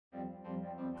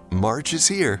March is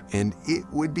here, and it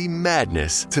would be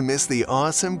madness to miss the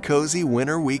awesome Cozy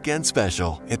Winter Weekend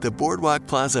Special at the Boardwalk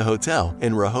Plaza Hotel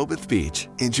in Rehoboth Beach.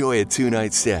 Enjoy a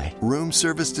 2-night stay, room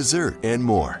service dessert, and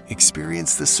more.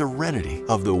 Experience the serenity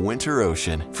of the winter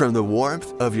ocean from the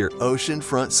warmth of your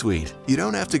oceanfront suite. You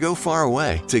don't have to go far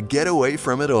away to get away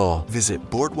from it all. Visit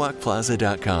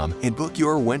BoardwalkPlaza.com and book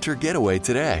your winter getaway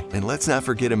today. And let's not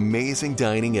forget amazing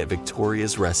dining at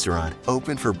Victoria's Restaurant.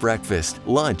 Open for breakfast,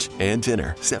 lunch, and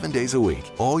dinner 7 days a week,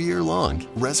 all year long.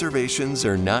 Reservations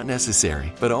are not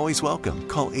necessary, but always welcome.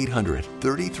 Call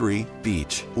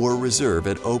 800-33-BEACH or reserve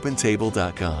at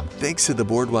OpenTable.com. Thanks to the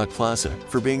Boardwalk Plaza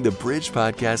for being the Bridge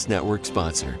Podcast Network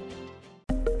sponsor.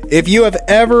 If you have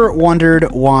ever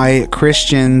wondered why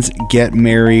Christians get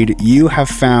married, you have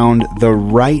found the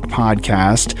right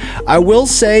podcast. I will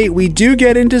say we do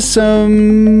get into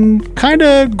some kind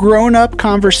of grown-up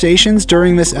conversations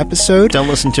during this episode. Don't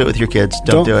listen to it with your kids.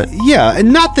 Don't do it. Yeah,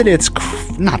 and not that it's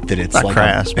not like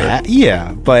crass, bad,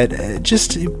 yeah, but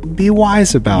just be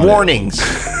wise about warnings.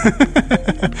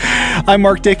 it. I'm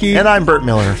Mark Dickey. And I'm Bert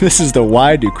Miller. This is the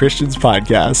Why Do Christians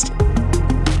podcast.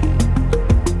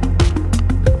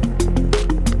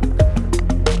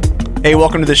 Hey,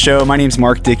 welcome to the show. My name's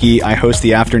Mark Dickey. I host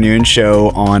the afternoon show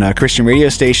on a Christian radio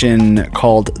station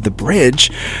called The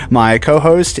Bridge. My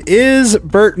co-host is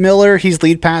Bert Miller. He's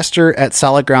lead pastor at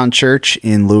Solid Ground Church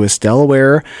in Lewis,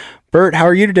 Delaware. Bert, how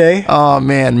are you today? Oh,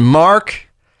 man. Mark,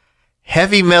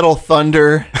 heavy metal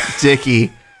thunder,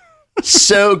 Dickey.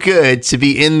 So good to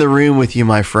be in the room with you,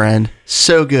 my friend.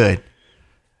 So good.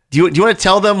 Do you want to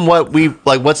tell them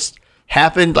what's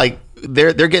happened? Like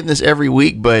they're getting this every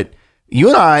week, but you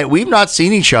and I, we've not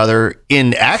seen each other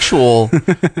in actual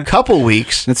couple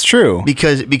weeks. That's true.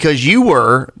 Because you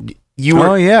were.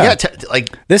 Oh yeah.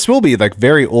 This will be like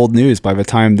very old news by the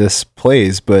time this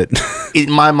plays, but in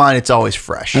my mind, it's always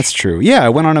fresh. That's true. Yeah, I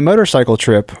went on a motorcycle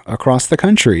trip across the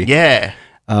country. Yeah.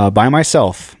 By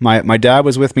myself. My dad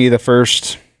was with me the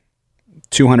first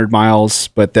 200 miles,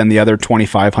 but then the other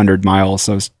 2,500 miles,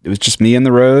 so it was just me on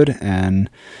the road, and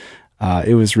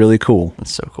it was really cool.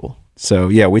 That's so cool. So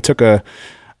yeah, we took a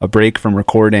break from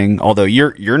recording, although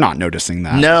you're not noticing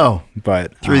that. No,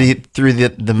 but through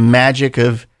the magic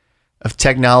of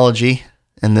technology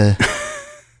and the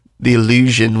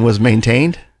illusion was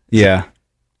maintained. Yeah.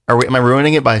 Am I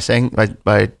ruining it by telling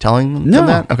them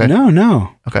that? Okay. No.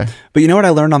 Okay. But you know what I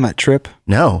learned on that trip?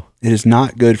 No. It is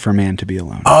not good for man to be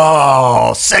alone.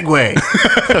 Oh, segue.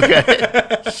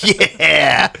 Okay.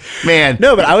 Yeah. Man.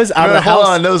 No, but I was out of the house. Hold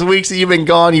on. Those weeks that you've been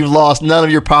gone, you've lost none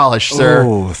of your polish, sir.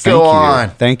 Oh, thank Go you.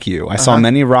 on. Thank you. I saw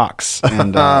many rocks,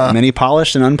 and many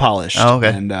polished and unpolished. Oh, okay.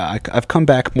 And I've come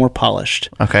back more polished.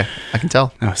 Okay. I can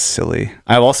tell. Oh, silly.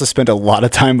 I've also spent a lot of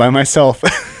time by myself.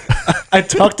 I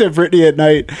talked to Brittany at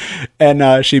night,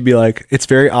 and she'd be like, "It's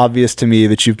very obvious to me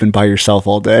that you've been by yourself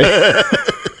all day."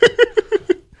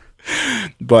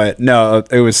 But no,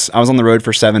 I was on the road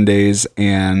for 7 days,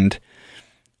 and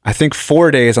I think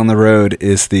 4 days on the road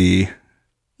is the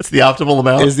optimal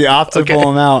amount.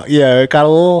 Amount. Yeah, I got a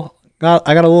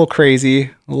little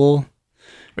crazy. Did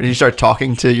you start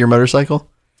talking to your motorcycle?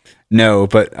 No,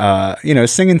 but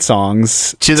singing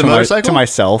songs to the motorcycle to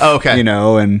myself. Oh, okay.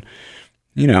 And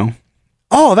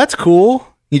oh, that's cool.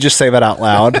 You just say that out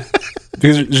loud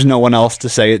because there's no one else to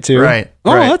say it to. Right.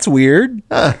 Oh, right. That's weird.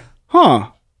 Huh.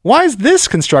 Why is this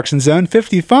construction zone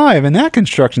 55 and that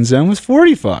construction zone was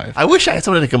 45? I wish I had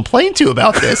someone to complain to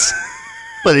about this,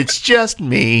 but it's just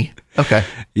me. Okay.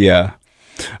 Yeah.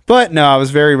 But no, I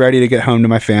was very ready to get home to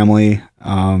my family.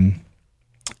 And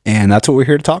that's what we're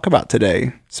here to talk about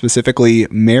today, specifically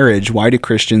marriage. Why do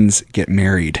Christians get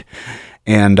married?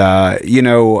 And, I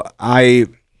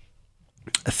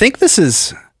think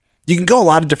you can go a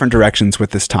lot of different directions with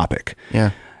this topic.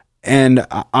 Yeah. And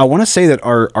I want to say that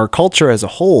our culture as a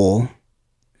whole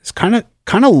is kind of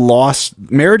lost.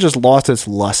 Marriage has lost its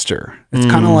luster. It's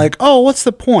kind of like, oh, what's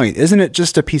the point? Isn't it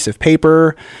just a piece of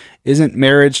paper? Isn't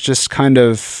marriage just kind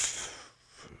of,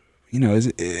 is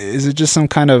it just some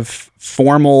kind of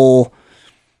formal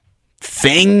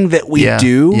thing that we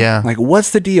do? Yeah. Like, what's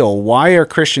the deal? Why are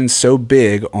Christians so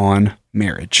big on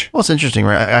marriage? Well, it's interesting,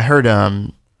 right? I heard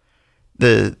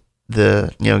the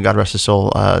God rest his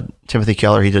soul, Timothy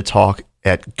Keller, he did a talk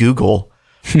at Google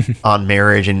on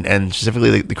marriage and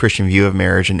specifically the Christian view of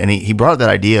marriage. And he brought up that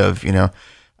idea of,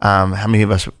 how many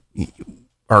of us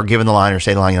are given the line or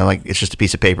say the line, like it's just a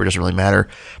piece of paper, it doesn't really matter.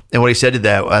 And what he said to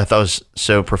that, I thought was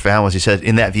so profound, was he said,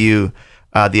 in that view,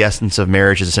 the essence of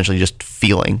marriage is essentially just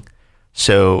feeling.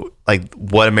 So like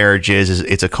what a marriage is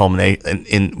it's a culmination.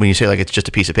 And when you say like it's just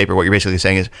a piece of paper, what you're basically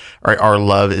saying is our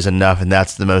love is enough, and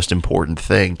that's the most important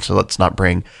thing. So let's not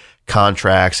bring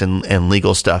contracts and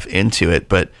legal stuff into it,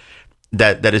 but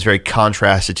that is very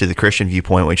contrasted to the Christian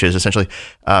viewpoint, which is essentially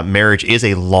marriage is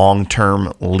a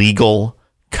long-term legal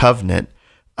covenant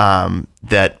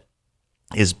that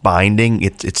is binding.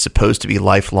 It's supposed to be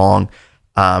lifelong.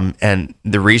 And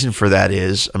the reason for that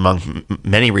is, among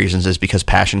many reasons, is because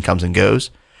passion comes and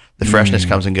goes. The freshness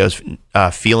comes and goes.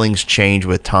 Feelings change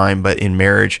with time. But in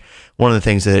marriage, one of the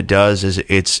things that it does is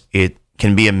it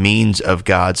can be a means of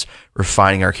God's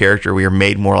refining our character. We are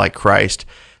made more like Christ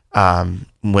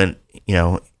when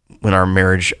our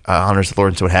marriage honors the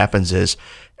Lord. And so what happens is,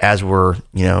 as we're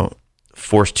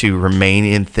forced to remain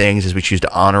in things, as we choose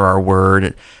to honor our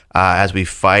word, as we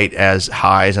fight as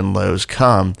highs and lows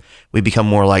come, we become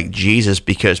more like Jesus,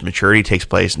 because maturity takes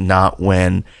place not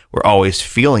when we're always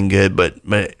feeling good, but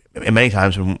many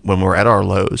times when we're at our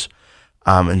lows.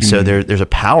 And so there's a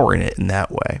power in it in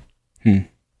that way.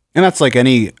 And that's like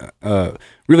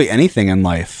really anything in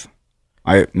life.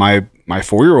 My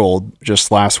 4-year-old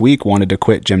just last week wanted to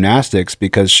quit gymnastics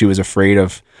because she was afraid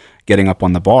of getting up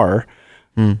on the bar.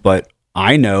 But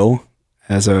I know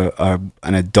as an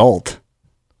adult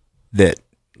that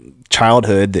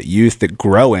childhood, that youth, that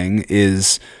growing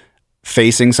is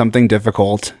facing something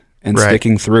difficult and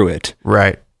sticking through it.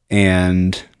 Right.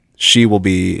 And she will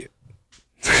be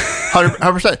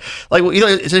 100%. Like,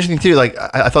 it's interesting too. Like,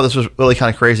 I thought this was really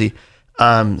kind of crazy.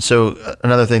 So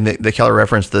another thing that Keller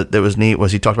referenced that was neat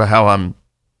was he talked about how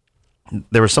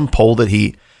there was some poll that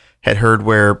he had heard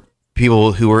where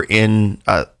people who were in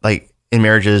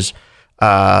marriages,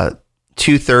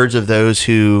 2/3 of those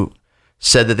who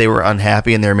said that they were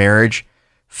unhappy in their marriage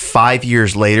 5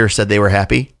 years later said they were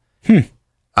happy.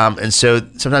 And so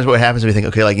sometimes what happens is we think,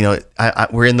 okay,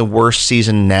 we're in the worst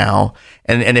season now.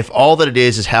 And if all that it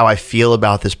is how I feel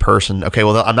about this person, okay,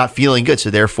 well, I'm not feeling good. So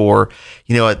therefore,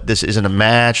 this isn't a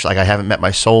match. Like, I haven't met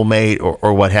my soulmate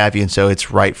or what have you. And so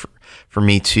it's right for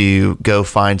me to go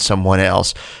find someone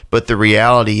else. But the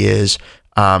reality is,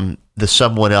 the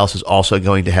someone else is also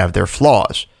going to have their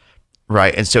flaws.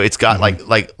 Right. And so it's got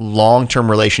like long-term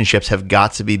relationships have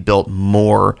got to be built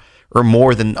more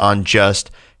than on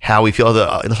just how we feel.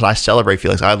 Listen, I celebrate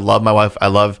feelings. I love my wife. I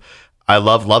love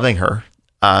loving her.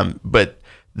 But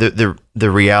the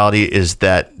reality is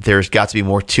that there's got to be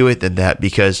more to it than that,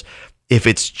 because if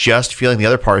it's just feeling the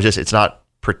other part is just, it's not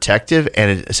protective, and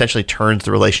it essentially turns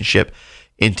the relationship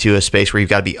into a space where you've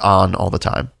got to be on all the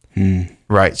time.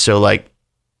 Right. So like,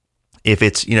 if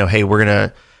it's, hey, we're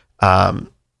going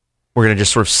to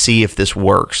just sort of see if this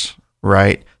works.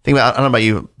 Right. I don't know about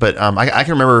you, but I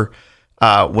can remember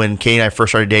when Kate and I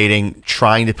first started dating,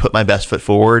 trying to put my best foot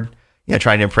forward,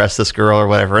 trying to impress this girl or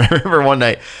whatever. I remember one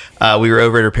night we were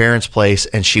over at her parents' place,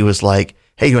 and she was like,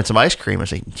 hey, you want some ice cream? I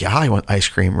was like, yeah, I want ice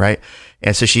cream. Right.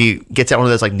 And so she gets out one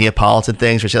of those like Neapolitan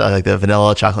things, which is like the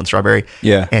vanilla, chocolate, and strawberry.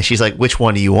 Yeah. And she's like, which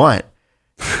one do you want?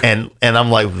 And I'm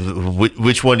like,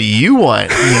 which one do you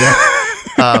want?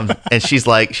 And she's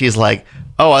like,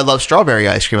 oh, I love strawberry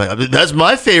ice cream. Like, that's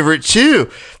my favorite too.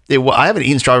 I haven't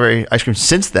eaten strawberry ice cream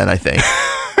since then, I think.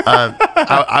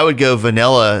 I would go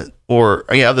vanilla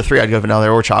of the three, I'd go vanilla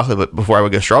or chocolate, but before I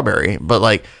would go strawberry. But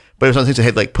it was one of the things that,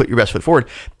 hey, like, put your best foot forward.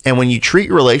 And when you treat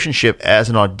your relationship as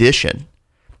an audition,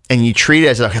 and you treat it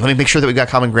as, okay, let me make sure that we've got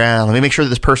common ground. Let me make sure that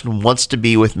this person wants to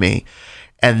be with me.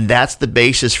 And that's the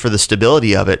basis for the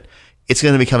stability of it. It's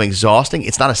going to become exhausting.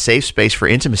 It's not a safe space for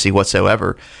intimacy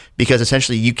whatsoever, because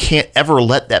essentially you can't ever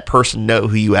let that person know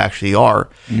who you actually are,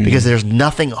 because there's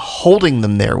nothing holding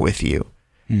them there with you.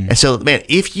 And so, man,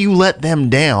 if you let them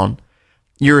down,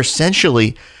 you're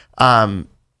essentially walking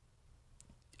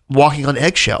on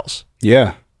eggshells.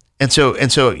 Yeah. And so,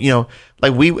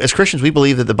 like, we as Christians, we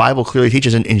believe that the Bible clearly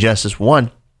teaches in Genesis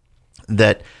 1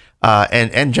 that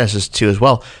and Genesis 2 as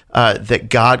well, that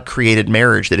God created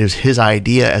marriage, that it was his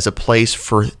idea as a place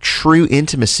for true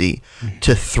intimacy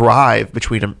to thrive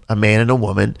between a man and a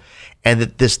woman, and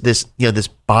that this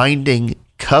binding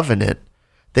covenant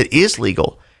that is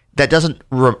legal, that doesn't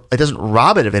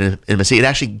rob it of intimacy. It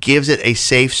actually gives it a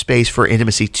safe space for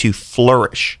intimacy to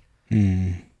flourish.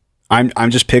 I'm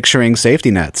just picturing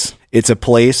safety nets. It's a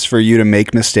place for you to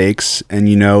make mistakes, and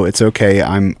it's okay.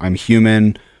 I'm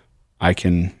human. I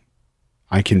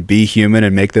can be human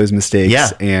and make those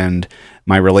mistakes, and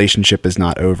my relationship is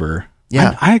not over.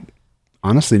 Yeah. I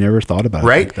honestly never thought about it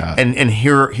like that. And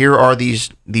here are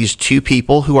these two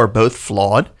people who are both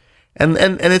flawed. And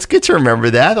it's good to remember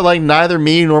that. Like, neither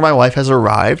me nor my wife has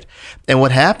arrived. And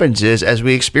what happens is, as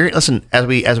we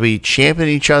champion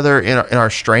each other in our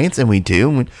strengths, and we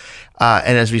do,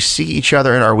 and as we see each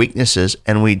other in our weaknesses,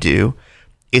 and we do,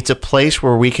 it's a place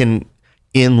where we can,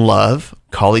 in love,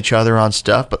 call each other on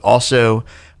stuff, but also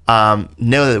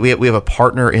know that we have a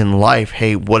partner in life.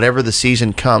 Hey, whatever the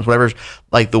season comes, whatever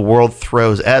like the world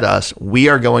throws at us, we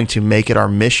are going to make it our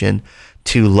mission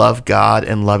to love God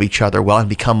and love each other well and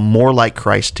become more like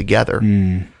Christ together.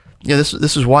 This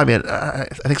is why, man, I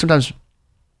think sometimes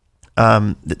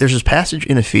there's this passage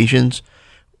in Ephesians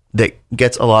that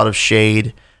gets a lot of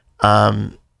shade,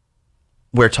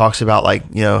 where it talks about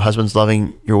husbands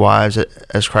loving your wives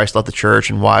as Christ loved the church,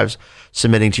 and wives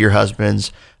submitting to your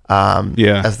husbands,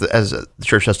 as the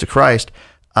church does to Christ.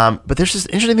 But there's this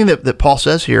interesting thing that Paul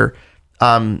says here,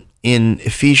 in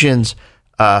Ephesians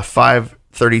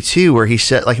 5:32, where he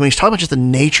said, when he's talking about just the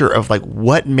nature of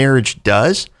what marriage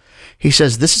does, he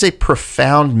says, this is a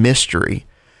profound mystery,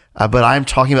 but I'm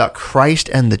talking about Christ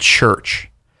and the church.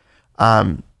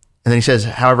 And then he says,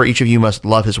 however, each of you must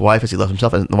love his wife as he loves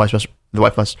himself, and the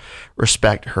wife must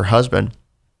respect her husband.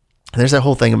 And there's that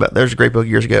whole thing there's a great book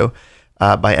years ago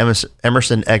by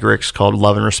Emerson Eggerichs called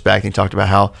Love and Respect. And he talked about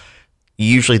how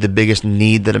usually the biggest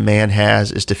need that a man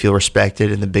has is to feel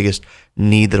respected, and the biggest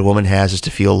need that a woman has is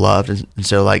to feel loved. And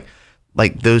so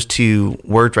like those two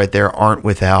words right there aren't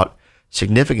without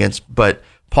significance. But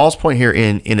Paul's point here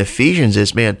in Ephesians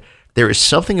is, man, there is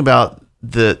something about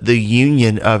the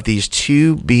union of these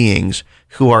two beings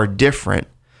who are different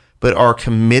but are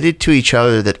committed to each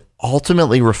other that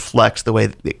ultimately reflects the way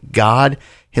that God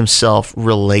himself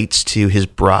relates to his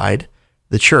bride,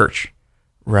 the church,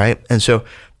 right? And so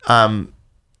when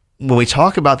we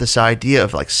talk about this idea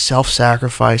of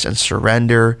self-sacrifice and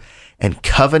surrender and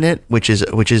covenant, which is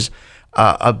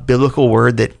a biblical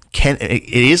word that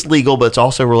it is legal, but it's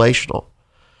also relational.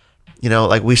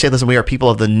 We say, listen, we are people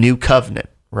of the new covenant,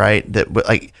 right?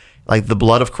 That like the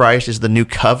blood of Christ is the new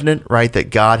covenant, right? That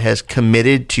God has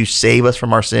committed to save us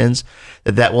from our sins,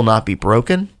 that will not be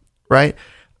broken, right?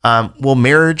 Well,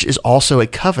 marriage is also a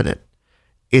covenant.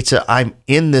 I'm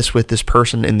in this with this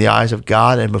person in the eyes of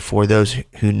God and before those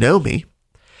who know me.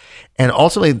 And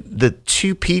ultimately, the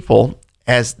two people,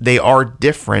 as they are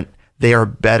different, they are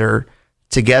better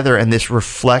together. And this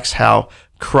reflects how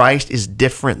Christ is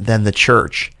different than the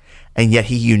church, and yet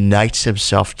he unites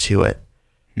himself to it.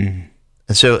 Mm-hmm.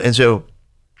 And so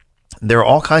there are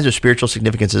all kinds of spiritual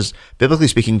significances, biblically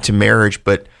speaking, to marriage,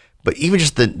 but even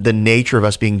just the nature of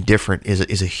us being different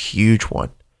is a huge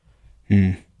one.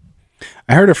 Mm.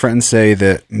 I heard a friend say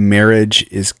that marriage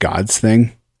is God's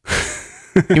thing.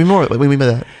 Give me more. What do you mean by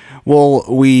that? Well,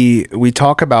 we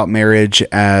talk about marriage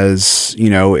as,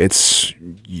 it's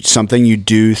something you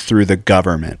do through the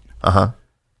government. Uh-huh.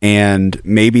 And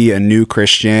maybe a new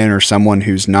Christian or someone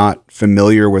who's not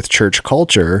familiar with church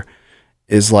culture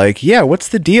is like, yeah, what's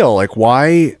the deal?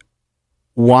 Why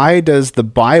does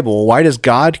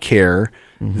God care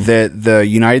that the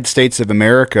United States of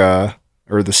America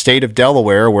or the state of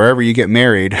Delaware, wherever you get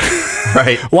married,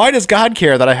 right? Why does God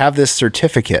care that I have this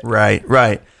certificate?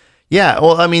 Right. Yeah.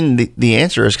 Well, I mean, the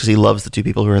answer is because he loves the two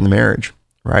people who are in the marriage,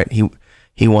 right?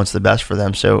 He wants the best for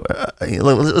them. So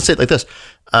let's say it like this.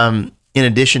 In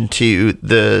addition to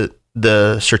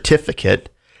the certificate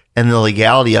and the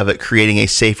legality of it creating a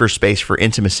safer space for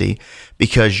intimacy,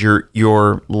 because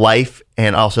your life,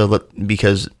 and also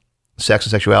because sex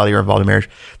and sexuality are involved in marriage,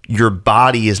 your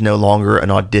body is no longer an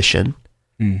audition.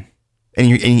 Mm. And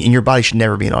your body should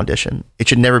never be an audition. It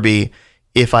should never be,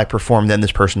 if I perform, then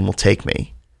this person will take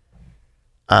me.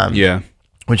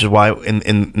 Which is why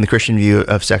in the Christian view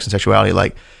of sex and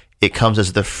sexuality, it comes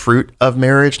as the fruit of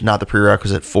marriage, not the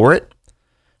prerequisite for it.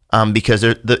 Because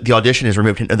the audition is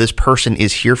removed. This person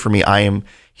is here for me. I am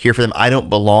here for them. I don't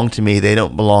belong to me. They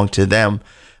don't belong to them.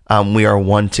 We are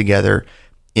one together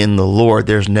in the Lord.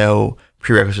 There's no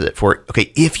prerequisite for it.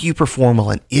 Okay, if you perform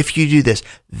well and if you do this,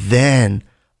 then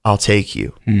I'll take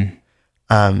you.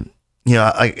 Getting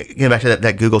back to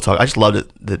that Google talk, I just loved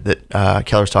it that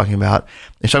Keller was talking about.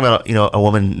 He's talking about a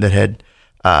woman that had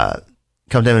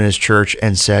come to him in his church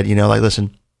and said,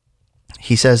 listen,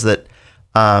 he says that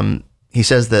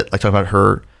talking about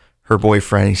her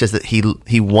boyfriend, he says that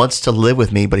he wants to live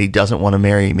with me, but he doesn't want to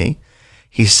marry me.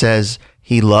 He says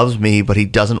he loves me, but he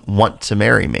doesn't want to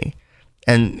marry me.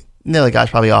 And the guy's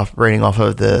probably operating off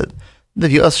of the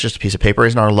view, that's just a piece of paper.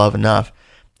 Isn't our love enough?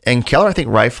 And Keller, I think,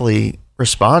 rightfully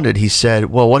responded. He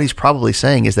said, well, what he's probably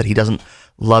saying is that he doesn't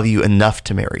love you enough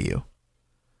to marry you.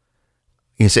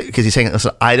 Because he's saying,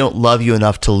 listen, I don't love you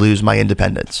enough to lose my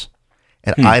independence.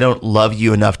 And I don't love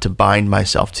you enough to bind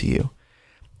myself to you.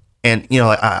 And,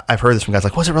 I've heard this from guys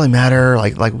what's it really matter?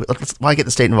 Why get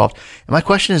the state involved? And my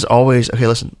question is always, okay,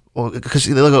 listen, because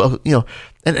they'll go,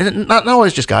 and not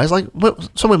always just guys,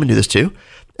 some women do this too.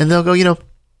 And they'll go,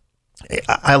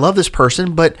 I love this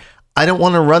person, but I don't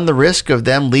want to run the risk of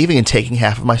them leaving and taking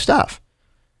half of my stuff.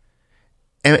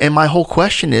 And my whole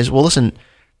question is, well, listen,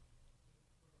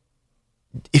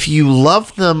 if you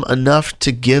love them enough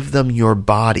to give them your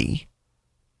body,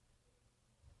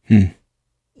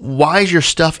 why is your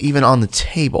stuff even on the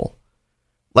table?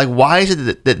 Like, why is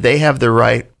it that they have the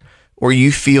right, or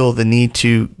you feel the need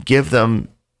to give them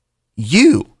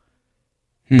you,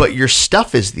 but your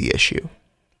stuff is the issue?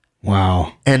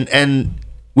 Wow. And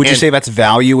would you say that's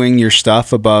valuing your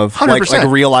stuff above, 100%. like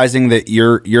realizing that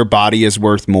your body is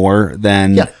worth more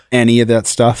than any of that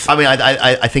stuff? I mean,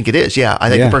 I think it is. Yeah, I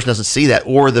think the person doesn't see that,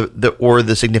 or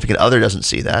the significant other doesn't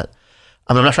see that.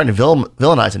 I mean, I'm not trying to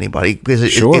villainize anybody because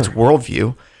it's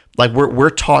worldview. Like we're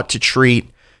taught to treat.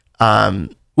 Well,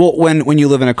 when you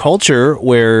live in a culture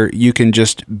where you can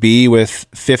just be with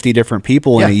 50 different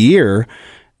people in a year,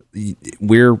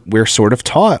 we're sort of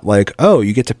taught like, oh,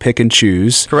 you get to pick and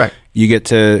choose. Correct. You get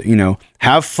to,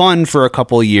 have fun for a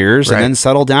couple of years and then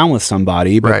settle down with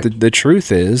somebody. But the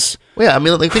truth is, I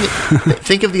mean, like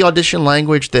think of the audition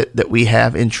language that we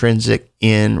have intrinsic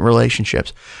in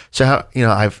relationships. So how,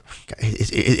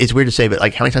 it's weird to say, but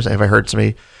like how many times have I heard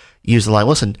somebody use the line,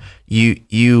 listen,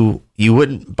 you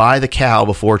wouldn't buy the cow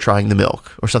before trying the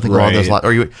milk, or something along those lines,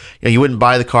 or you wouldn't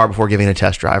buy the car before giving a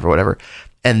test drive or whatever.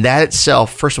 And that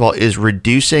itself, first of all, is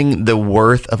reducing the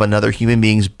worth of another human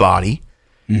being's body.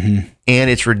 And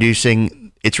it's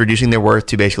reducing their worth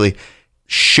to basically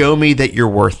show me that you're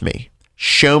worth me.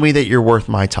 Show me that you're worth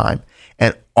my time.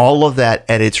 And all of that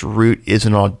at its root is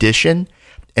an audition,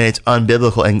 and it's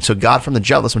unbiblical. And so God from the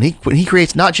jump, when he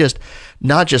creates not just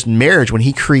marriage, when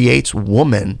he creates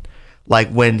woman, like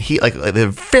when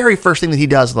the very first thing that he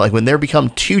does, like when there become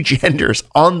two genders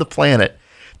on the planet,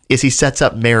 is he sets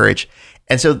up marriage.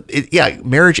 And so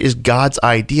marriage is God's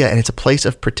idea, and it's a place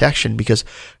of protection because,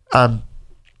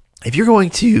 if you're going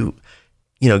to,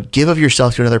 give of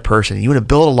yourself to another person, you want to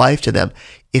build a life to them,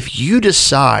 if you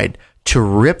decide to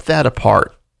rip that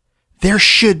apart, there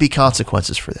should be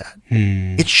consequences for that.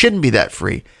 It shouldn't be that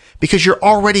free because you're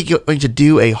already going to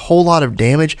do a whole lot of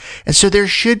damage. And so there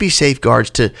should be safeguards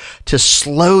to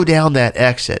slow down that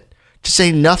exit, to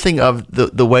say nothing of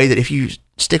the way that if you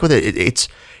stick with it,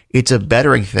 it's a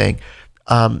bettering thing.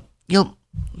 Think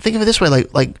of it this way,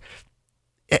 like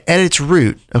at its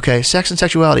root, okay, sex and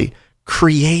sexuality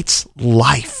creates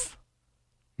life.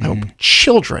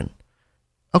 Children.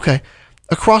 Okay.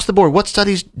 Across the board, what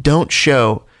studies don't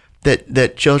show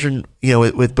that children,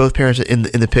 with both parents in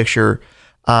the picture,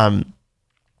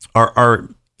 are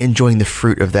enjoying the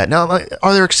fruit of that. Now,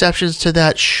 are there exceptions to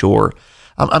that? Sure.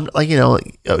 I'm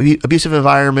abusive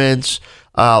environments,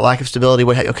 lack of stability.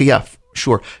 Okay, yeah,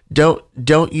 sure.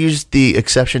 Don't use the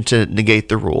exception to negate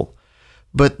the rule.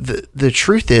 But the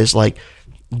truth is, like,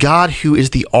 God, who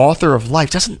is the author of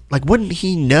life, wouldn't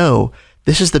he know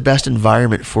this is the best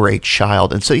environment for a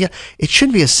child? And so, it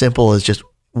shouldn't be as simple as just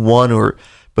one or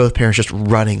both parents just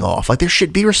running off. Like, there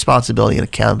should be responsibility and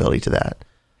accountability to that.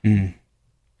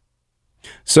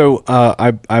 So,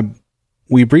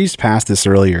 we breezed past this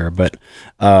earlier, but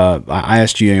I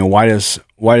asked you, why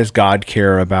does God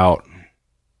care about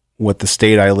what the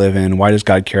state I live in? Why does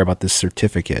God care about this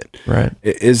certificate? Right.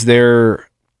 Is there,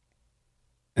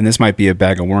 and this might be a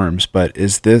bag of worms, but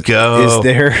is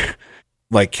there,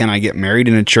 like, can I get married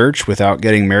in a church without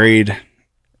getting married?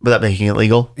 Without making it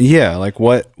legal? Yeah. Like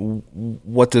what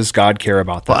does God care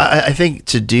about that? Well, I think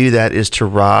to do that is to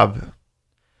rob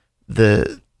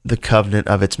the covenant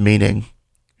of its meaning,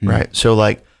 right? So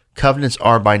like covenants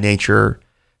are by nature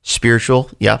spiritual.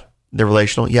 Yeah. They're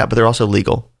relational. Yeah. But they're also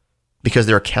legal because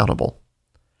they're accountable.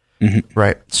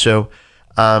 Right. So,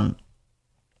 when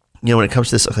it comes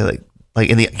to this, okay, like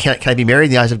can I be married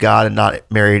in the eyes of God and not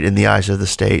married in the eyes of the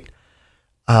state?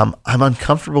 I'm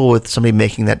uncomfortable with somebody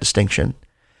making that distinction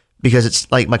because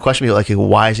it's like, my question would be like,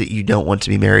 why is it you don't want to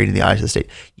be married in the eyes of the state?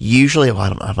 Usually,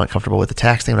 I'm not comfortable with the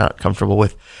tax thing. I'm not comfortable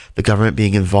with the government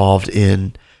being involved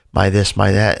in my this,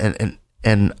 my that.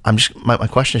 And I'm just, my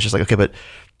question is just like, okay, but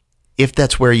if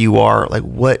that's where you are, like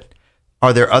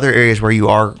are there other areas where you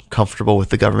are comfortable with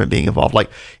the government being involved?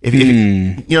 Like if you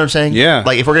know what I'm saying? Yeah.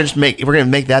 Like if we're going to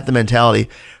make that the mentality,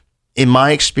 in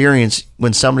my experience,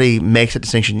 when somebody makes a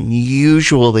distinction,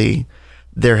 usually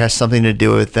there has something to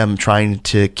do with them trying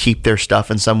to keep their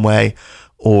stuff in some way,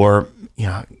 or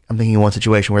I'm thinking of one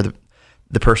situation where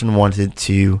the person wanted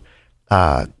to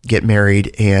get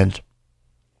married and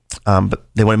but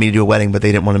they wanted me to do a wedding, but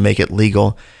they didn't want to make it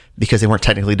legal because they weren't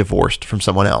technically divorced from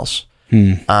someone else.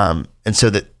 And so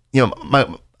that,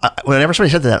 whenever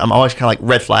somebody said that, I'm always kind of like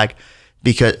red flag,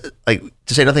 because like,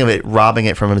 to say nothing of it, robbing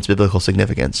it from its biblical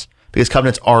significance, because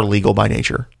covenants are legal by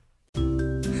nature.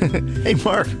 Hey,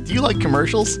 Mark, do you like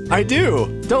commercials? I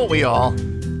do. Don't we all?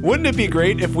 Wouldn't it be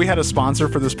great if we had a sponsor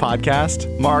for this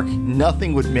podcast? Mark,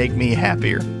 nothing would make me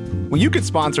happier. Well, you could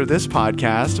sponsor this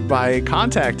podcast by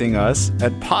contacting us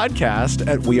at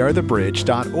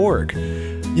podcast@wearethebridge.org.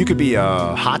 You could be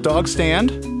a hot dog stand.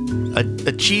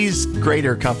 A cheese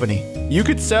grater company. You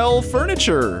could sell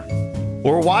furniture.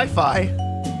 Or Wi-Fi.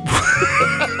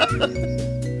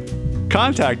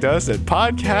 Contact us at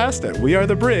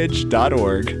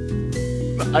podcast@wearethebridge.org.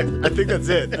 I think that's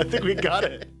it. I think we got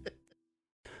it.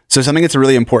 So something that's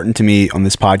really important to me on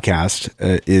this podcast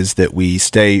is that we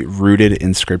stay rooted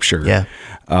in Scripture. Yeah.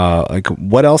 Like,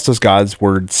 what else does God's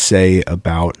Word say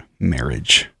about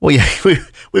marriage? Well, yeah,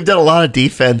 we've done a lot of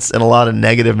defense and a lot of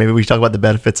negative. Maybe we should talk about the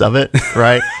benefits of it,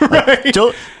 right? Right. Like,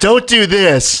 don't do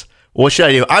this. What should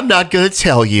I do? I'm not going to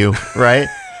tell you, right?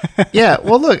 Yeah.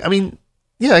 Well, look, I mean,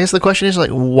 yeah, I guess the question is,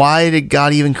 like, why did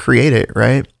God even create it,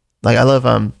 right? Like, I love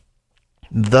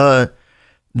the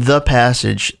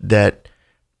passage that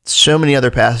so many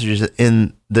other passages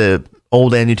in the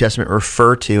Old and New Testament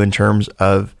refer to in terms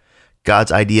of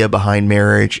God's idea behind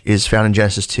marriage is found in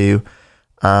Genesis 2.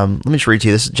 Let me just read to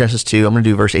you. This is Genesis 2. I'm going to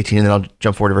do verse 18, and then I'll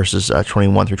jump forward to verses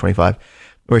 21 through 25,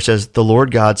 where it says, "The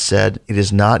Lord God said, 'It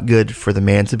is not good for the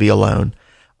man to be alone.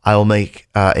 I will make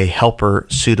a helper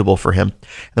suitable for him.'" And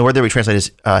the word that we translate is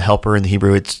helper in the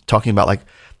Hebrew. It's talking about like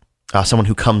someone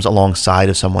who comes alongside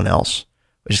of someone else,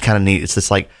 which is kind of neat. It's this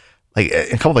like in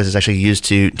a couple places actually used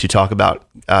to talk about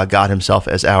God himself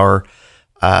as our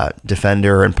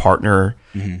defender and partner.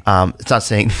 Mm-hmm. It's not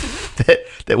saying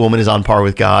that woman is on par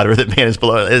with God or that man is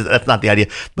below. That's not the idea,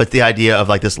 but the idea of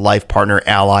like this life partner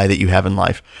ally that you have in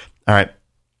life. All right.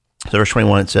 So verse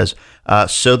 21, it says,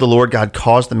 "So the Lord God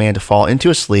caused the man to fall into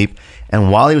a sleep,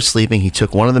 and while he was sleeping, he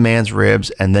took one of the man's ribs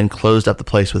and then closed up the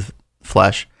place with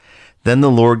flesh. Then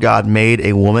the Lord God made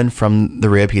a woman from the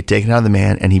rib he had taken out of the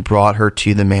man, and he brought her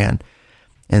to the man."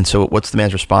 And so what's the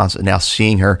man's response? Now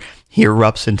seeing her, he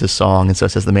erupts into song. And so it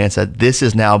says, "The man said, 'This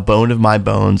is now bone of my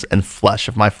bones and flesh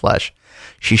of my flesh.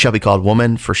 She shall be called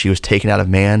woman, for she was taken out of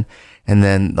man.'" And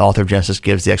then the author of Genesis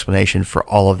gives the explanation for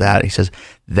all of that. He says,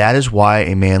 "That is why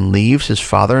a man leaves his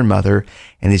father and mother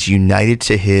and is united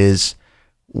to his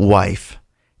wife,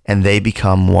 and they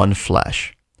become one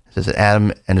flesh." It says that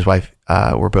Adam and his wife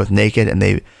were both naked, and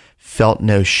they felt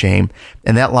no shame.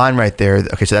 And that line right there,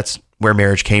 okay, so that's where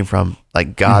marriage came from.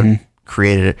 Like God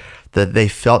created it, that they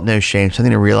felt no shame.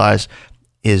 Something to realize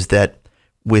is that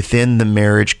within the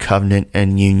marriage covenant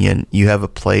and union, you have a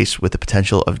place with the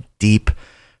potential of deep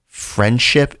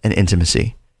friendship and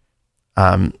intimacy.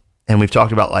 And we've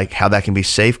talked about like how that can be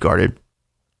safeguarded,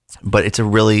 but it's a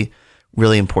really,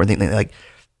 really important thing. Like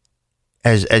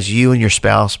as you and your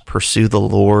spouse pursue the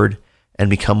Lord and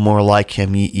become more like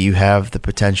him, you have the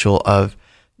potential of,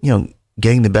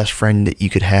 getting the best friend that you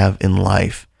could have in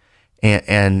life,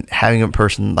 and having a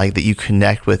person like that you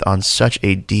connect with on such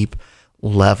a deep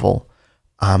level.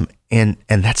 And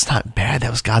that's not bad. That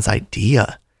was God's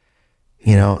idea.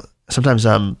 Sometimes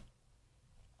I'll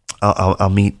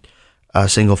meet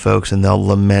single folks and they'll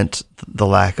lament the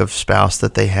lack of spouse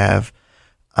that they have,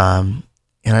 and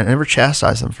I never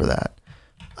chastise them for that.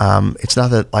 It's not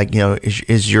that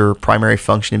is your primary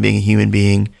function in being a human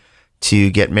being to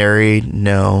get married?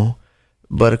 No.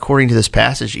 But according to this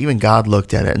passage, even God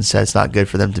looked at it and said it's not good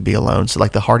for them to be alone. So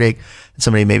like the heartache that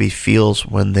somebody maybe feels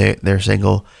when they're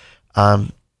single,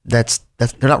 that's they're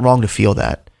not wrong to feel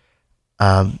that,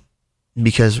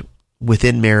 because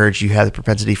within marriage you have the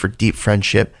propensity for deep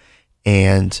friendship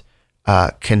and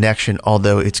connection.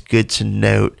 Although it's good to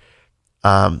note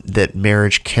that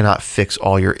marriage cannot fix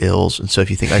all your ills. And so if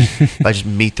you think if I just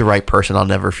meet the right person, I'll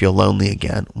never feel lonely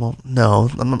again. Well, no,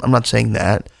 I'm not saying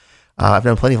that. I've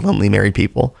known plenty of lonely married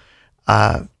people,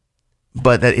 but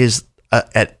that is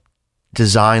at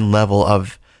design level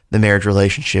of the marriage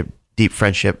relationship, deep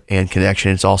friendship and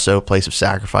connection. It's also a place of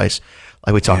sacrifice,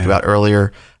 like we talked about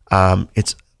earlier. But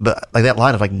like that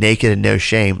line of like naked and no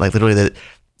shame, like literally that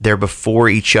they're before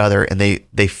each other and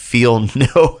they feel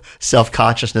no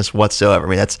self-consciousness whatsoever. I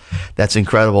mean, that's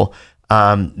incredible.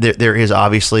 There is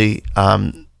obviously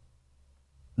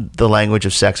the language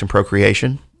of sex and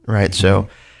procreation, right? Mm-hmm. So.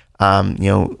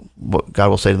 What God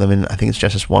will say to them, and I think it's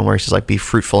Genesis 1 where he says, like, be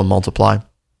fruitful and multiply,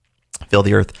 fill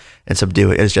the earth and subdue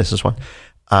it. It is Genesis 1.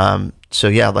 So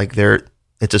yeah, like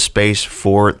it's a space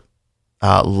for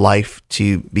life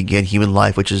to begin, human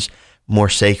life, which is more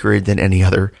sacred than any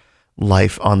other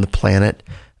life on the planet.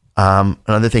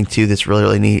 Another thing too that's really,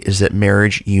 really neat is that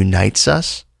marriage unites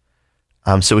us.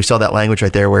 So we saw that language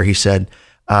right there where he said,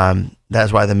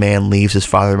 that's why the man leaves his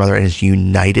father and mother and is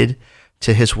united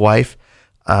to his wife.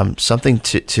 Something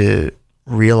to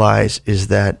realize is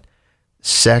that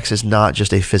sex is not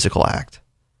just a physical act.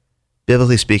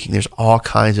 biblically speaking, there's all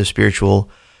kinds of spiritual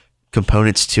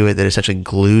components to it that essentially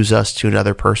glues us to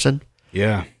another person.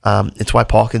 Yeah. It's why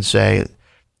Paul can say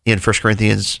in 1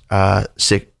 Corinthians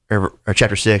 6 or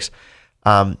chapter 6,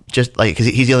 just like, because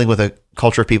he's dealing with a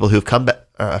culture of people who've come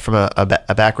from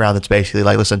a background that's basically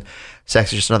like, listen,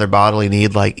 sex is just another bodily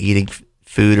need, like eating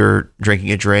food or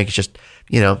drinking a drink. It's just,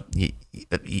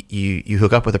 you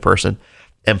hook up with a person.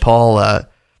 And Paul,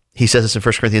 he says this in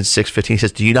 1 Corinthians 6:15. He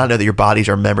says, do you not know that your bodies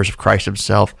are members of Christ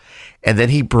himself? And then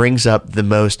he brings up the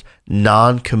most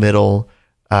non-committal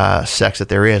sex that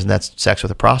there is, and that's sex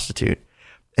with a prostitute.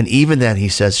 And even then he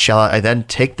says, shall I then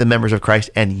take the members of Christ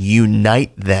and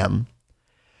unite them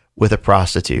with a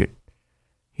prostitute?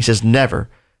 He says, never.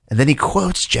 And then he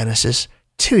quotes Genesis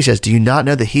 2. He says, do you not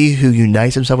know that he who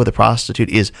unites himself with a prostitute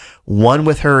is one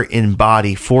with her in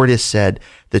body? For it is said,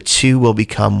 the two will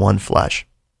become one flesh.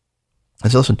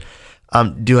 And so listen,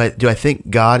 do I think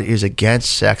God is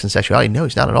against sex and sexuality? No,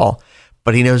 he's not at all.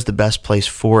 But he knows the best place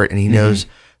for it, and he knows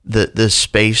the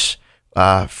space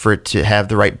for it to have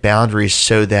the right boundaries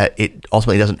so that it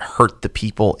ultimately doesn't hurt the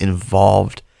people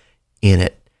involved in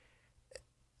it.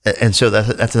 And so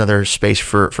that's another space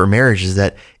for marriage, is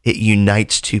that it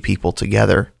unites two people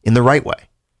together in the right way.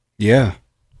 Yeah.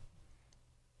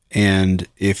 And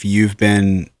if you've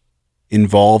been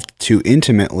involved too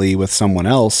intimately with someone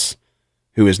else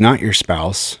who is not your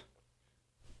spouse,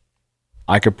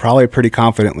 I could probably pretty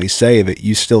confidently say that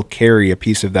you still carry a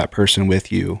piece of that person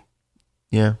with you.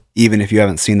 Yeah. Even if you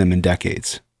haven't seen them in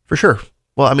decades. For sure.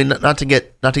 Well, I mean, not to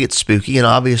get spooky, and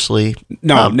obviously,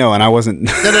 and I wasn't.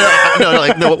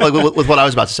 no, like with what I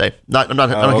was about to say. I'm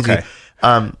not okay.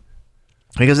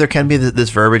 Because there can be this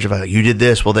verbiage of, you did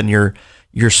this, well, then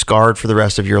you're scarred for the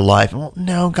rest of your life. Well,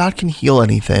 no, God can heal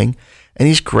anything, and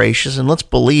he's gracious. And let's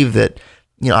believe that,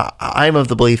 I'm of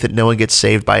the belief that no one gets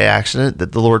saved by accident,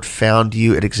 that the Lord found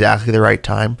you at exactly the right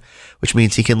time, which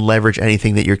means he can leverage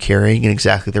anything that you're carrying in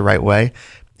exactly the right way.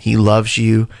 He loves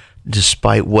you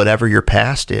despite whatever your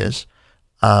past is.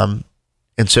 And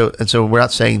so we're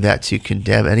not saying that to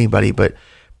condemn anybody, but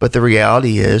the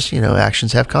reality is,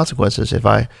 actions have consequences. If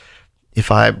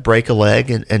I break a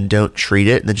leg and don't treat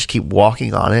it and then just keep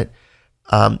walking on it,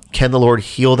 can the Lord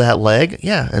heal that leg?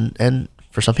 Yeah. And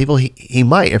for some people he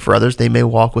might, and for others they may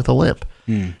walk with a limp.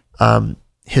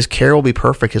 His care will be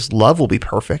perfect. His love will be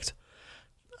perfect.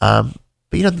 But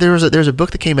there's a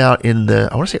book that came out in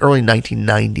I want to say early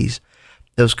 1990s.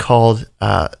 That was called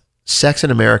Sex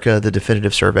in America, The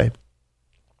Definitive Survey.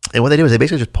 And what they did was they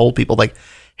basically just polled people like,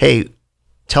 hey,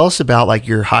 tell us about like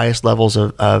your highest levels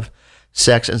of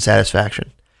sex and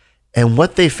satisfaction. And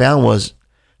what they found was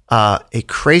a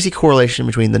crazy correlation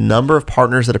between the number of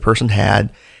partners that a person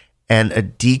had and a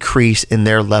decrease in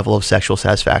their level of sexual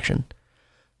satisfaction.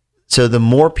 So the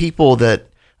more people that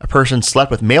a person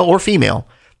slept with, male or female,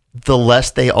 the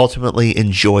less they ultimately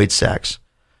enjoyed sex.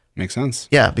 Makes sense.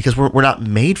 Yeah, because we're not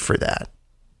made for that.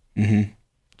 Mm-hmm.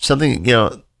 Something,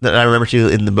 that I remember too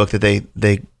in the book that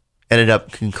they ended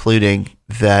up concluding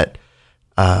that,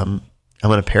 I'm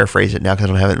going to paraphrase it now because I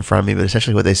don't have it in front of me, but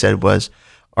essentially what they said was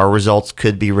our results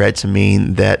could be read to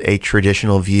mean that a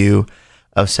traditional view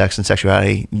of sex and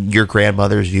sexuality, your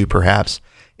grandmother's view perhaps,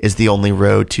 is the only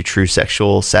road to true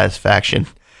sexual satisfaction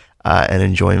and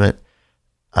enjoyment.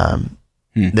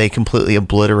 They completely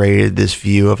obliterated this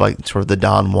view of like sort of the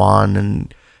Don Juan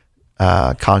and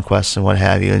conquests and what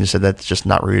have you, and just said that's just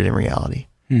not rooted in reality.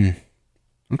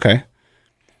 Okay.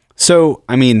 So,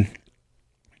 I mean,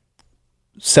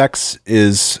 sex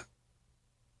is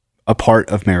a part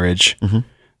of marriage,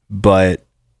 but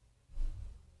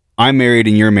I'm married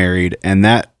and you're married, and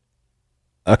that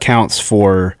accounts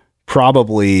for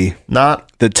probably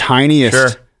not the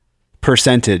tiniest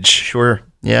percentage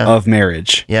of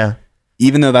marriage. Yeah.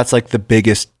 Even though that's like the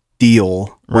biggest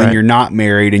deal when you're not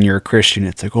married and you're a Christian,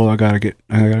 it's like, oh, I gotta get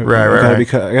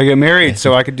married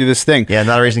so I could do this thing. Yeah,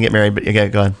 not a reason to get married, but go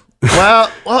ahead.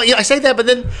 Well, yeah, I say that, but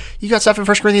then you got stuff in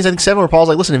 1 Corinthians, I think 7, where Paul's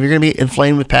like, listen, if you're going to be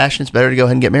inflamed with passion, it's better to go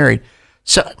ahead and get married.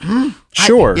 So,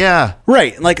 sure. Yeah.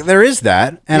 Right. Like there is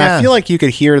that. And I feel like you could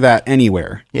hear that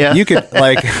anywhere. Yeah. You could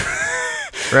like,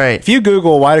 right. If you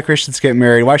Google, why do Christians get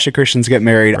married? Why should Christians get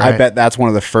married? I bet that's one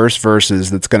of the first verses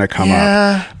that's going to come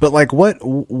up. But like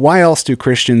why else do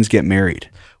Christians get married?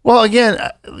 Well, again,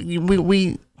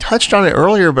 we touched on it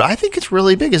earlier, but I think it's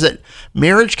really big is that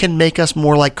marriage can make us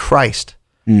more like Christ.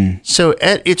 So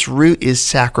at its root is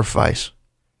sacrifice,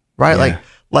 right? Yeah.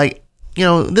 Like,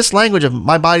 this language of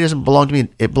my body doesn't belong to me,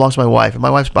 it belongs to my wife, and my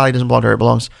wife's body doesn't belong to her, it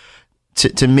belongs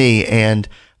to me. And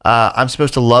I'm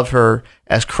supposed to love her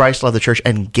as Christ loved the church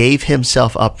and gave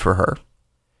himself up for her.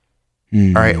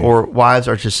 All right. Or wives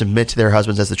are to submit to their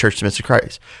husbands as the church submits to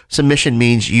Christ. Submission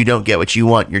means you don't get what you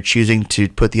want. You're choosing to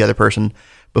put the other person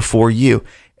before you.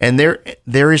 And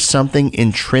there is something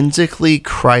intrinsically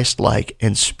Christ-like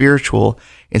and spiritual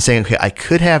in saying, okay, I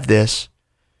could have this,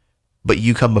 but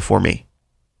you come before me.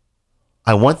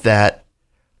 I want that,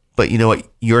 but you know what?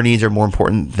 Your needs are more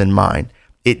important than mine.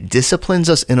 It disciplines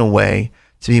us in a way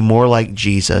to be more like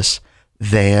Jesus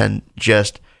than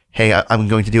just, hey, I'm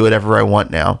going to do whatever I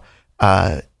want now.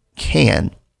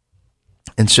 Can.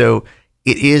 And so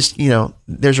it is,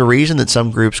 there's a reason that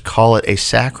some groups call it a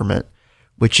sacrament,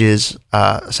 which is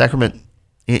a sacrament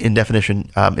in definition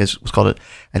is what's called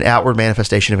an outward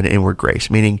manifestation of an inward grace,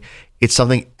 meaning it's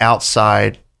something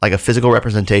outside, like a physical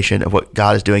representation of what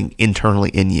God is doing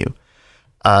internally in you.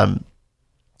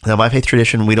 Now, my faith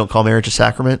tradition, we don't call marriage a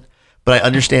sacrament, but I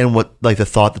understand what the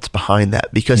thought that's behind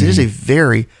that, because it is a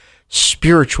very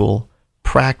spiritual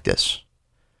practice.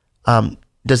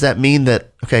 Does that mean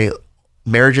that, okay,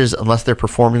 marriages, unless they're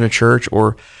performed in a church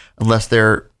or unless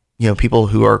they're, people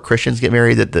who are Christians get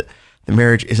married, that the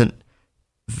marriage isn't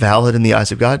valid in the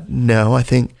eyes of God? No, I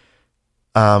think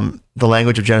the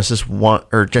language of Genesis 1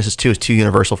 or Genesis 2 is too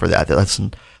universal for that. That's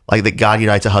like that God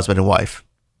unites a husband and wife,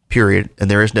 period.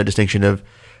 And there is no distinction of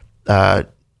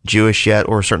Jewish yet,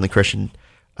 or certainly Christian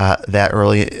that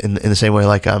early in the same way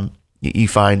like you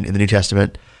find in the New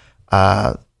Testament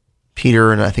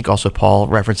Peter and I think also Paul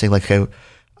referencing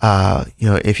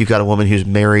if you've got a woman who's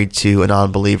married to a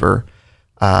non-believer,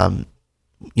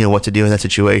 what to do in that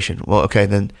situation. Well, okay,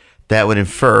 then that would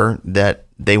infer that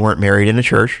they weren't married in a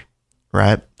church,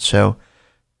 right? So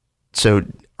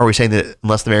are we saying that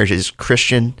unless the marriage is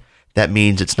Christian, that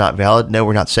means it's not valid? No,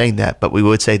 we're not saying that, but we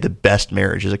would say the best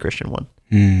marriage is a Christian one,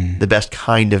 the best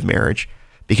kind of marriage,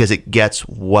 because it gets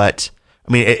what,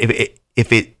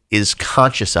 if it is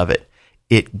conscious of it,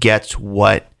 it gets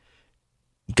what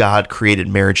God created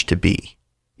marriage to be.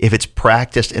 If it's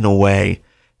practiced in a way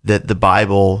that the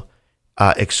Bible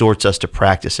exhorts us to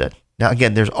practice it. Now,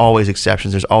 again, there's always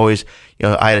exceptions. There's always,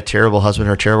 I had a terrible husband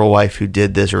or a terrible wife who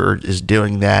did this or is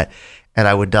doing that, and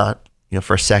I would not,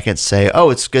 for a second say, oh,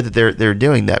 it's good that they're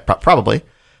doing that. Probably.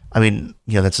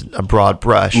 That's a broad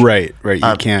brush. Right.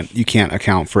 You can't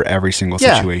account for every single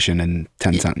situation in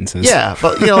 10 sentences. Yeah,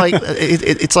 but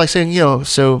it's like saying,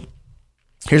 so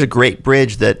here's a great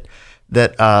bridge that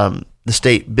the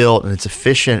state built, and it's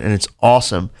efficient and it's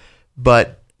awesome,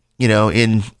 but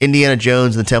in Indiana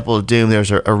Jones and the Temple of Doom, there's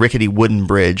a rickety wooden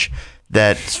bridge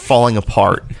that's falling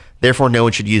apart. Therefore, no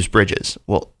one should use bridges.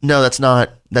 Well, no, that's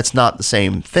not the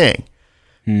same thing.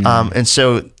 And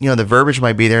so, the verbiage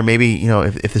might be there. Maybe,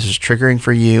 if this is triggering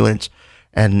for you and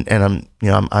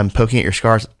I'm poking at your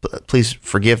scars, please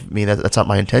forgive me. That's not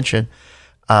my intention.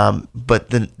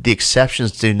 But the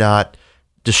exceptions do not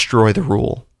destroy the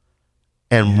rule.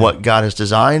 And what God has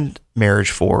designed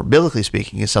marriage for, biblically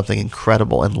speaking, is something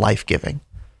incredible and life-giving.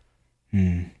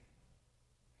 You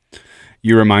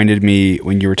reminded me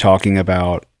when you were talking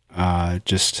about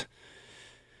just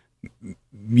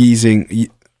using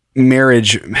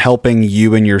marriage, helping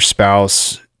you and your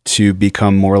spouse to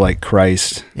become more like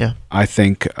Christ. Yeah. I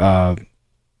think a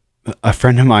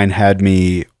friend of mine had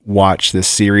me watch this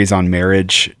series on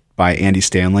marriage by Andy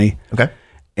Stanley. Okay.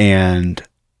 And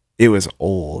it was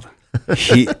old.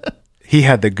 He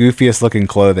had the goofiest looking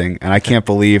clothing, and I can't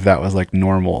believe that was like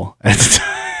normal.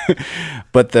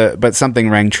 But something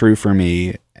rang true for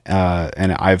me,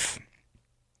 and I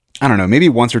don't know, maybe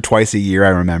once or twice a year I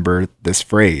remember this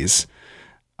phrase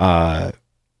that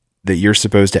you're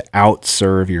supposed to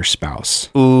outserve your spouse.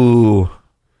 Ooh,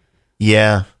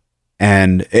 yeah.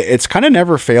 And it's kind of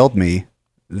never failed me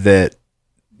that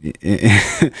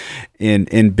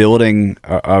in building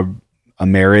a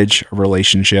marriage, a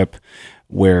relationship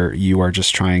where you are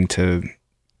just trying to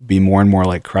be more and more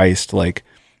like Christ. Like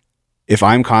if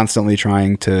I'm constantly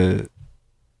trying to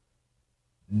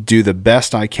do the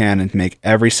best I can and make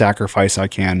every sacrifice I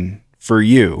can for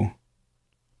you,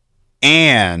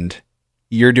 and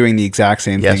you're doing the exact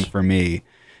same thing for me,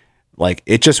 like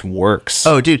it just works.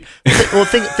 Oh, dude. Well,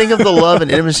 think of the love and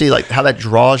intimacy, like how that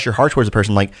draws your heart towards a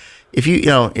person. Like if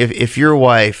if your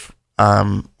wife,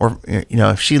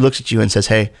 if she looks at you and says,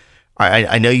 hey,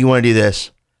 I know you want to do this.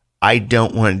 I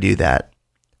don't want to do that,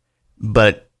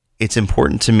 but it's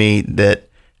important to me that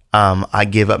I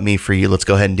give up me for you. Let's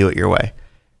go ahead and do it your way.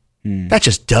 That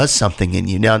just does something in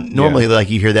you. Now, normally, like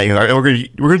you hear that, you're like, we're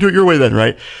gonna do it your way then,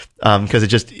 right? Because it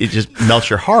just melts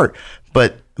your heart.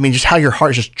 But just how your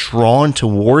heart is just drawn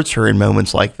towards her in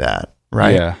moments like that,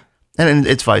 right? Yeah, and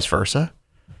it's vice versa.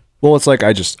 Well, it's like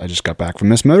I just got back from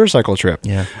this motorcycle trip.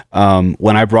 Yeah.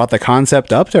 When I brought the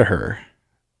concept up to her,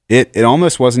 it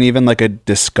almost wasn't even like a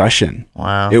discussion.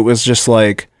 Wow. It was just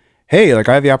like, hey, like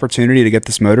I have the opportunity to get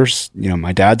this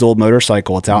my dad's old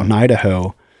motorcycle. It's out in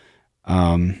Idaho.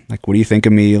 Like, what do you think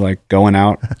of me like going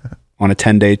out on a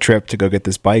 10-day trip to go get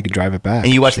this bike and drive it back?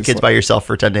 And you watch the kids by yourself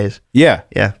for 10 days. Yeah.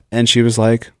 Yeah. And she was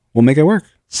like, we'll make it work.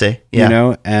 See?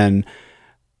 Yeah. And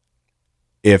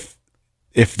if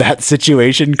that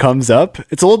situation comes up,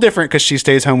 it's a little different because she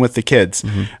stays home with the kids.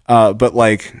 But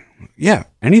like, yeah,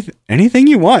 anything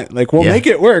you want, like we'll make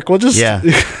it work. We'll just,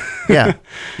 Yeah.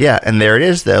 And there it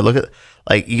is though. Look at,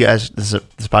 like, you guys, this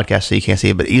podcast, so you can't see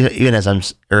it, but even as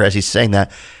as he's saying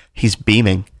that, he's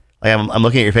beaming. Like I'm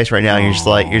looking at your face right now and you're just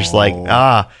like,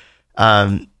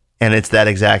 and it's that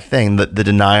exact thing, the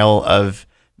denial of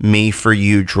me for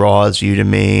you draws you to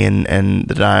me, and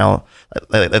the denial,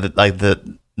 like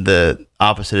the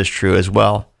opposite is true as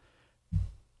well.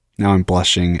 Now I'm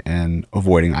blushing and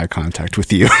avoiding eye contact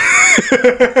with you.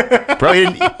 Bro,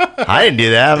 I didn't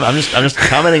do that. I'm just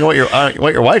commenting on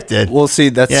what your wife did. Well, see,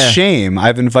 that's shame.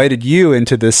 I've invited you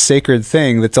into this sacred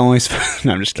thing that's only.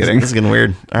 No, I'm just kidding. This is getting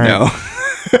weird. All right. No.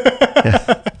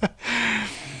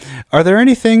 Are there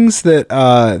any things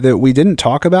that we didn't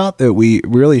talk about that we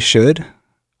really should?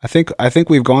 I think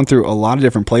we've gone through a lot of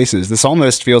different places. This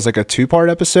almost feels like a 2-part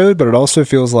episode, but it also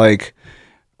feels like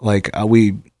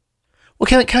we. Well,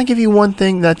 can I give you one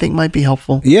thing that I think might be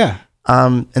helpful? Yeah.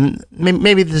 And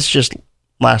maybe this is just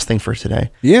last thing for today.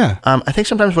 Yeah. I think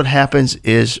sometimes what happens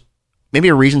is maybe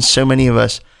a reason so many of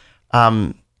us,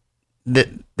 that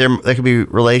there could be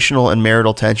relational and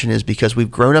marital tension is because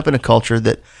we've grown up in a culture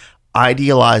that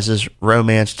idealizes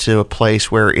romance to a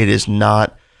place where it is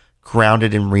not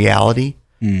grounded in reality,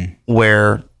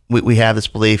 where we have this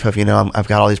belief of, I've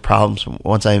got all these problems.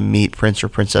 Once I meet Prince or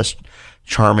Princess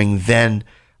Charming, then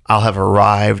I'll have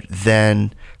arrived.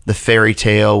 Then the fairy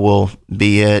tale will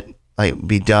be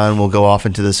done. We'll go off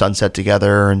into the sunset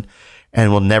together and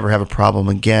we'll never have a problem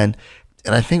again.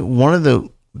 And I think one of the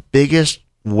biggest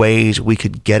ways we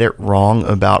could get it wrong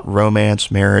about romance,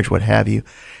 marriage, what have you,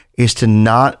 is to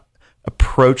not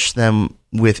approach them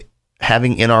with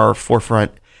having in our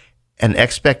forefront an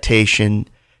expectation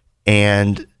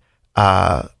and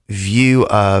view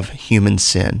of human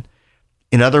sin.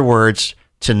 In other words,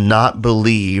 to not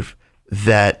believe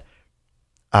that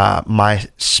my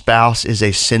spouse is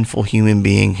a sinful human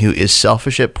being who is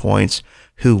selfish at points,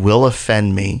 who will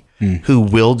offend me, who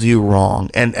will do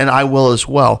wrong, and I will as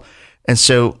well. And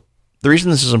so the reason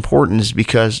this is important is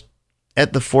because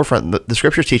at the forefront, the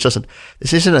scriptures teach us that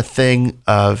this isn't a thing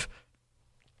of,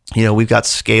 we've got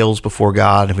scales before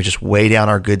God and we just weigh down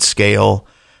our good scale.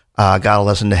 God will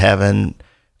let us into heaven.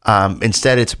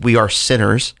 Instead, we are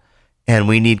sinners and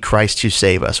we need Christ to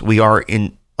save us. We are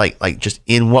in just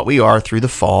in what we are through the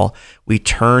fall. We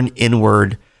turn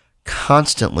inward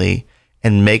constantly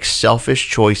and make selfish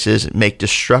choices, make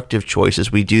destructive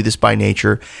choices. We do this by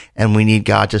nature, and we need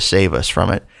God to save us from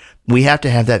it. We have to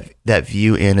have that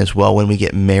view in as well when we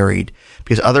get married,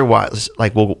 because otherwise,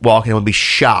 we'll walk in and we'll be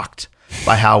shocked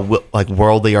by how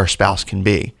worldly our spouse can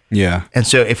be. Yeah. And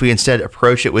so if we instead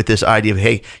approach it with this idea of,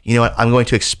 hey, you know what, I'm going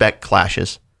to expect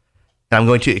clashes, and I'm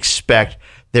going to expect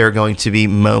there are going to be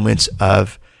moments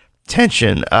of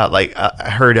tension. I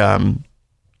heard, I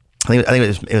think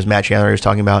it was Matt Chandler who was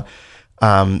talking about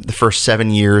the first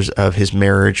 7 years of his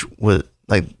marriage was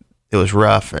it was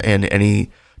rough, and he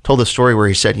told the story where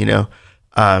he said,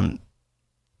 a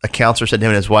counselor said to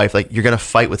him and his wife, you're going to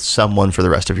fight with someone for the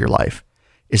rest of your life.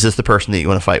 Is this the person that you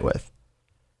want to fight with?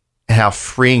 And how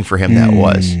freeing for him that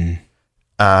was.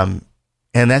 And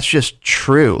that's just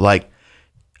true.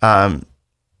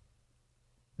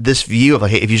 This view of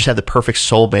hey, if you just have the perfect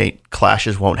soulmate,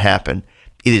 clashes won't happen.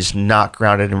 It is not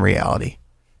grounded in reality.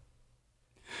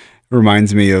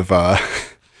 Reminds me of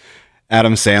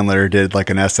Adam Sandler did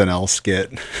an SNL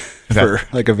skit for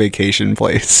a vacation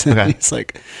place. Okay. He's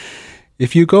like,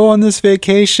 if you go on this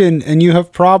vacation and you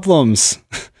have problems,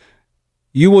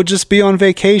 you will just be on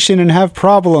vacation and have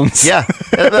problems. Yeah,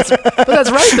 but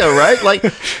that's right though, right?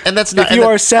 And that's not. If you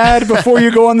are sad before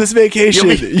you go on this vacation,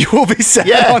 you will be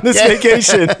sad on this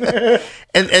vacation.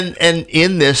 and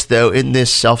in this though, in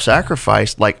this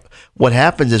self-sacrifice, what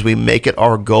happens is we make it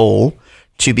our goal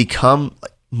to become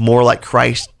more like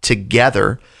Christ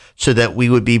together, so that we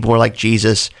would be more like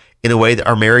Jesus in a way that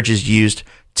our marriage is used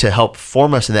to help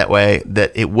form us in that way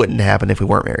that it wouldn't happen if we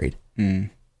weren't married.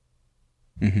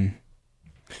 Mm-hmm.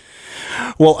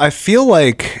 Well, I feel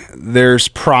like there's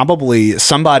probably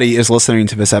somebody is listening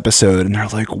to this episode and they're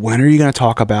like, when are you going to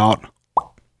talk about,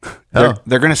 they're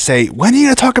going to say, when are you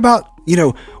going to talk about,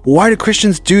 why do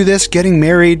Christians do this, getting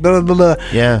married, blah, blah, blah.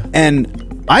 Yeah.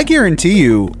 And I guarantee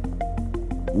you,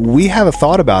 we have a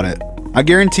thought about it. I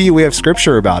guarantee you we have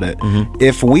scripture about it.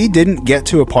 If we didn't get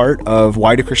to a part of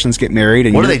why do Christians get married,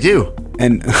 and What do they do?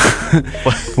 And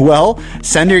well,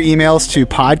 send your emails to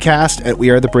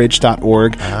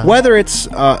podcast@wearethebridge.org. Whether it's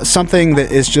something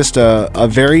that is just a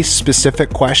very specific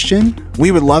question,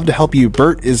 we would love to help you.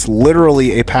 Bert is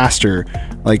literally a pastor.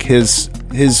 Like his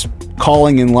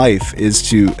calling in life is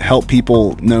to help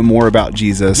people know more about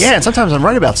Jesus. Yeah, and sometimes I'm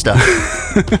right about stuff.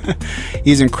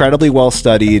 He's incredibly well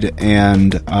studied,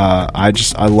 and I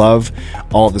love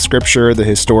all of the scripture, the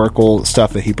historical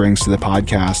stuff that he brings to the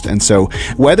podcast. And so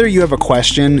whether you have a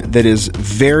question that is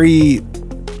very,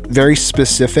 very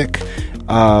specific,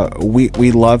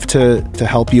 we love to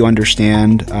help you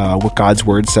understand what God's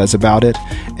word says about it.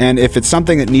 And if it's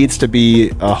something that needs to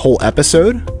be a whole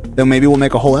episode, then maybe we'll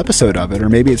make a whole episode of it, or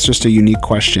maybe it's just a unique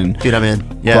question. Dude, I'm in.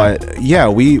 Yeah. But yeah,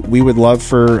 we would love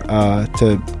for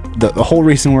the whole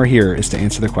reason we're here is to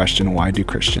answer the question, why do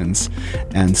Christians?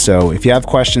 And so if you have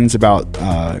questions about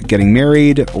getting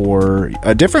married, or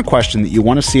a different question that you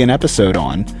want to see an episode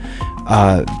on,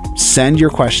 send your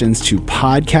questions to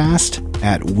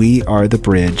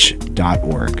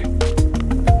podcast@wearethebridge.org.